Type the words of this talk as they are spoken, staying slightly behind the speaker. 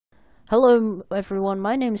Hello everyone,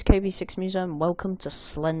 my name is KB6Muso and welcome to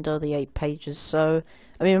Slender the 8 Pages. So,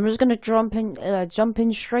 I'm just gonna jump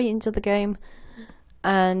in straight into the game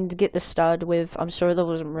and get this started with. I'm sorry there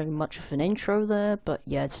wasn't really much of an intro there, but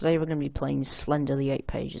yeah, today we're gonna be playing Slender the 8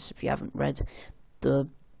 Pages. If you haven't read the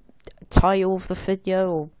title of the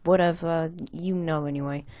video or whatever, you know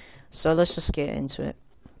anyway. So let's just get into it.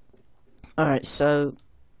 Alright, so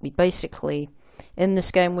we basically, in this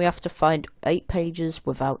game, we have to find 8 pages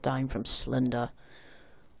without dying from Slender.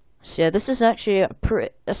 So yeah, this is actually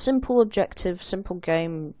a simple objective, simple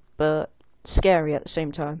game, but scary at the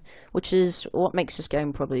same time, which is what makes this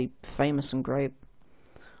game probably famous and great.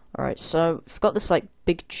 Alright, so I've got this like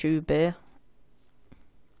big tube here.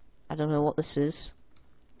 I don't know what this is,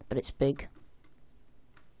 but it's big.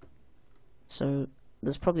 So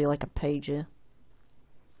there's probably like a page here.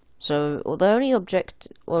 So, the only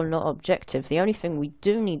not objective, the only thing we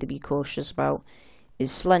do need to be cautious about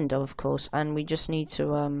is Slender, of course, and we just need to,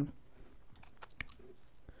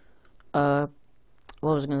 what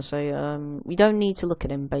was I going to say, we don't need to look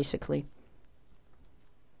at him, basically.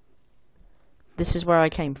 This is where I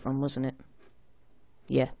came from, wasn't it?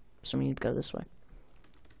 Yeah, so we need to go this way.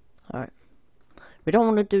 Alright. We don't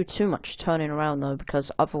want to do too much turning around, though,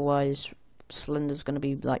 because otherwise Slender's going to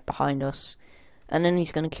be, like, behind us. And then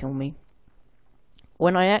he's going to kill me.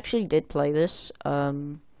 When I actually did play this,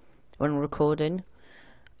 when recording,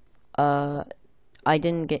 I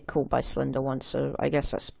didn't get caught by Slender once, so I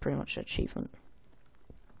guess that's pretty much an achievement.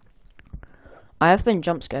 I have been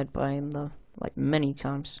jump scared by him, though, like, many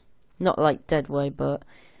times. Not like dead way, but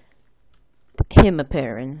him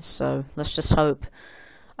appearing, so let's just hope.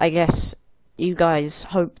 I guess you guys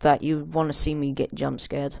hope that you want to see me get jump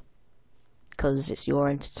scared, because it's your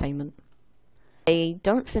entertainment. I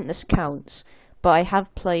don't think this counts, but I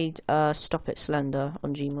have played Stop It Slender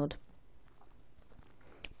on Gmod.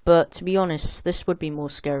 But to be honest, this would be more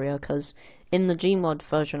scarier, because in the Gmod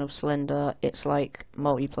version of Slender, it's like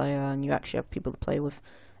multiplayer and you actually have people to play with.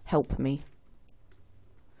 Help me.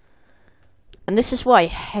 And this is what I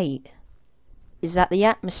hate, is that the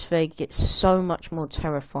atmosphere gets so much more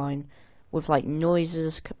terrifying, with like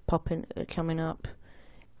noises coming up.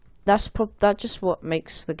 That's just what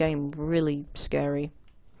makes the game really scary.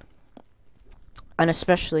 And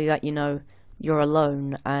especially that, you know, you're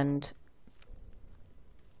alone and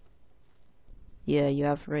yeah, you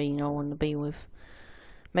have really no one to be with.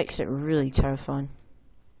 Makes it really terrifying.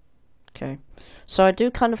 Okay. So I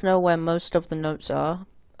do kind of know where most of the notes are.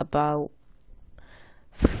 About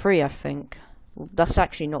 3, I think. Well, that's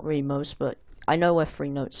actually not really most, but I know where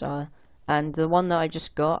 3 notes are. And the one that I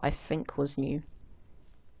just got, I think was new.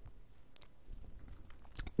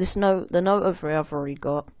 The note over here I've already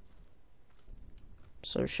got,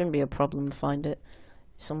 so it shouldn't be a problem to find it.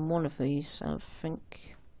 It's on one of these, I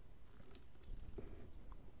think.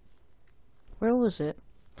 Where was it?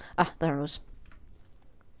 Ah, there it was.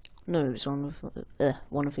 No, it was on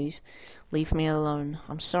one of these. Leave me alone.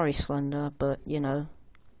 I'm sorry, Slender, but, you know,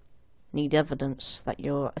 need evidence that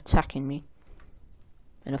you're attacking me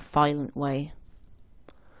in a violent way.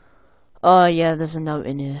 Oh, yeah, there's a note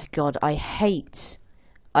in here. God,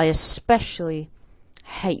 I especially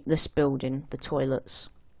hate this building, the toilets,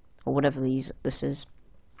 or whatever this is.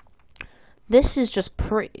 This is just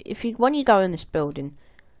when you go in this building,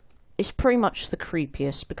 it's pretty much the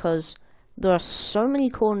creepiest, because there are so many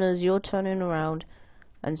corners you're turning around,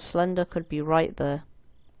 and Slender could be right there.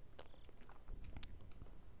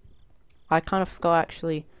 I kind of forgot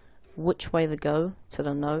actually which way to go to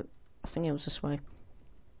the note. I think it was this way.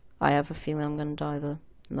 I have a feeling I'm gonna die though.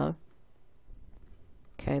 No.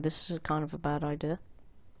 Okay, this is kind of a bad idea.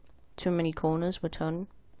 Too many corners we're turning.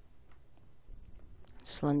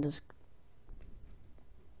 Slender's...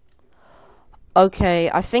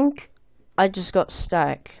 Okay, I think I just got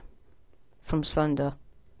stack from Slender.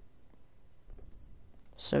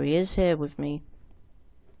 So he is here with me.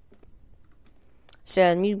 So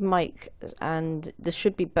yeah, new mic, and this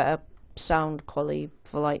should be better sound quality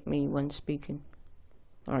for like me when speaking.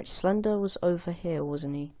 Alright, Slender was over here,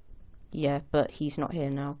 wasn't he? Yeah, but he's not here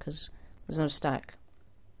now because there's no stack.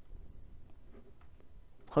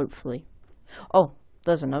 Hopefully. Oh,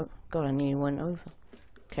 there's a note. God, I nearly went over.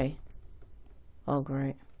 Okay. Oh,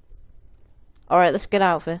 great. Alright, let's get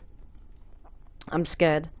out of here. I'm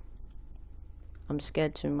scared. I'm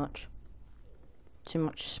scared too much. Too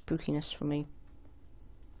much spookiness for me.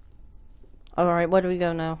 Alright, where do we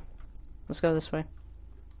go now? Let's go this way.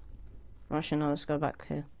 Actually, no, let's go back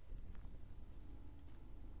here.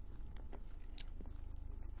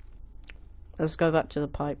 Let's go back to the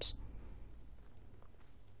pipes.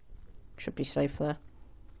 Should be safe there.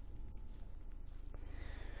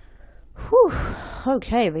 Whew.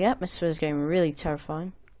 Okay, the atmosphere is getting really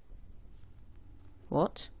terrifying.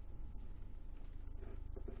 What?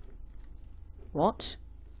 What?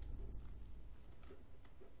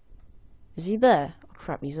 Is he there? Oh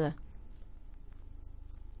crap, he's there.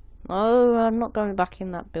 Oh, I'm not going back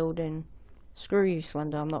in that building. Screw you,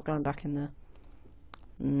 Slender, I'm not going back in there.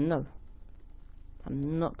 No. I'm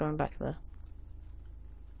not going back there.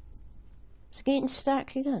 Is it getting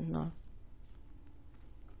stacked again? No.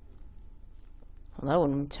 Well, that would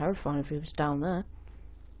have been terrifying if he was down there.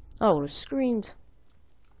 Oh, I would have screamed.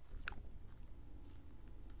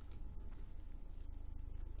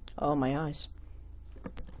 Oh, my eyes.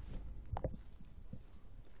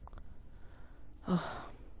 Oh.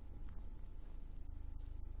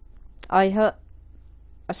 I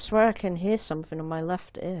swear I can hear something on my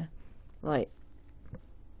left ear. Like,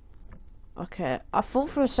 okay, I thought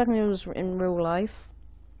for a second it was in real life.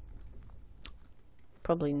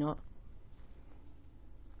 Probably not.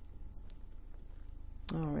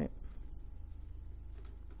 Alright.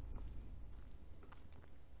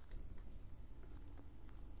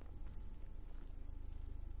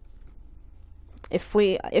 If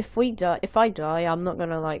I die, I'm not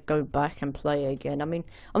gonna like go back and play again. I mean,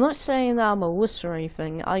 I'm not saying that I'm a wuss or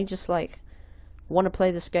anything. I just like want to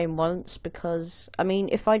play this game once because I mean,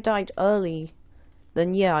 if I died early,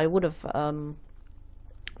 then yeah, I would have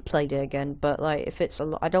played it again. But like, if it's a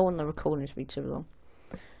lot, I don't want the recording to be too long.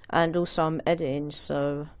 And also, I'm editing,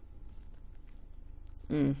 so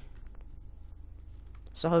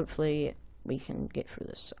so hopefully we can get through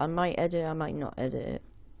this. I might edit, I might not edit it.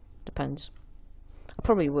 Depends. I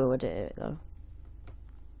probably will edit it though.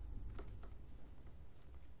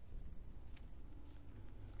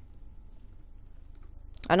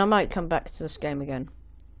 And I might come back to this game again.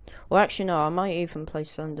 Well, actually, no, I might even play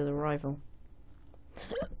Slender the Rival.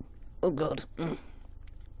 Oh god.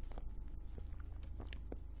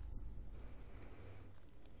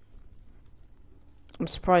 I'm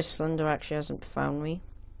surprised Slender actually hasn't found me.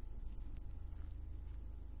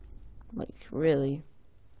 Like, really.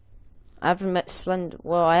 I haven't met Slender.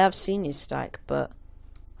 Well, I have seen his stack, but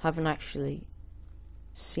haven't actually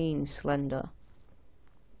seen Slender.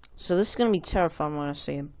 So this is going to be terrifying when I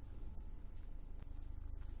see him.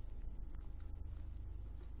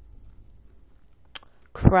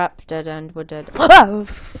 Crap, dead end, we're dead.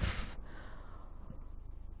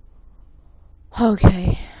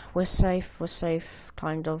 Okay, we're safe,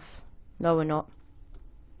 kind of. No, we're not.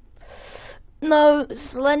 No,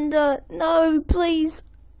 Slender, no, please.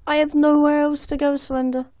 I have nowhere else to go,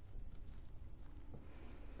 Slender.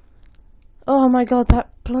 Oh my god,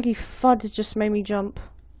 that bloody FUD just made me jump.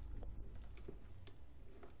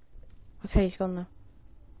 Okay, he's gone now.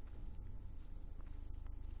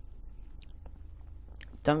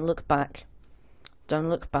 Don't look back. Don't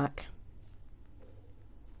look back.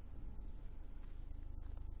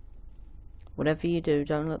 Whatever you do,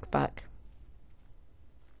 don't look back.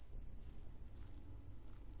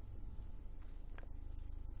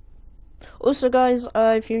 Also, guys,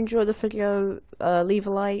 if you enjoyed the video, leave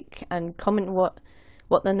a like and comment what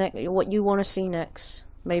you want to see next.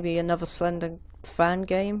 Maybe another Slender fan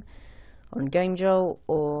game on Game Jolt,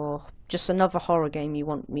 or just another horror game you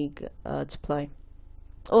want me to play,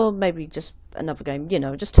 or maybe just another game. You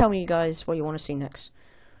know, just tell me, you guys, what you want to see next.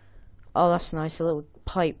 Oh, that's nice, a little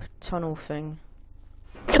pipe tunnel thing.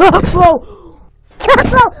 Careful!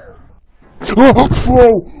 Careful!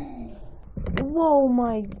 Careful! Whoa,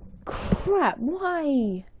 my crap!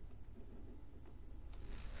 Why?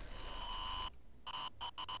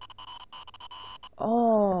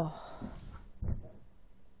 Oh.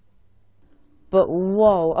 But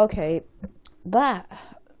whoa, okay, that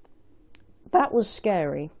was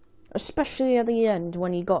scary, especially at the end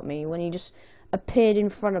when he got me, when he just appeared in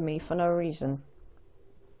front of me for no reason.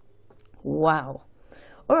 Wow.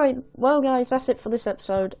 Alright, well guys, that's it for this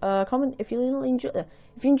episode. Comment if you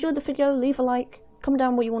enjoyed the video, leave a like, comment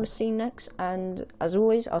down what you want to see next, and as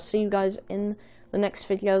always, I'll see you guys in the next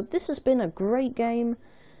video. This has been a great game,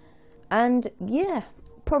 and yeah,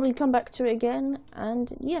 probably come back to it again,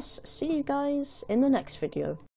 and yes, see you guys in the next video.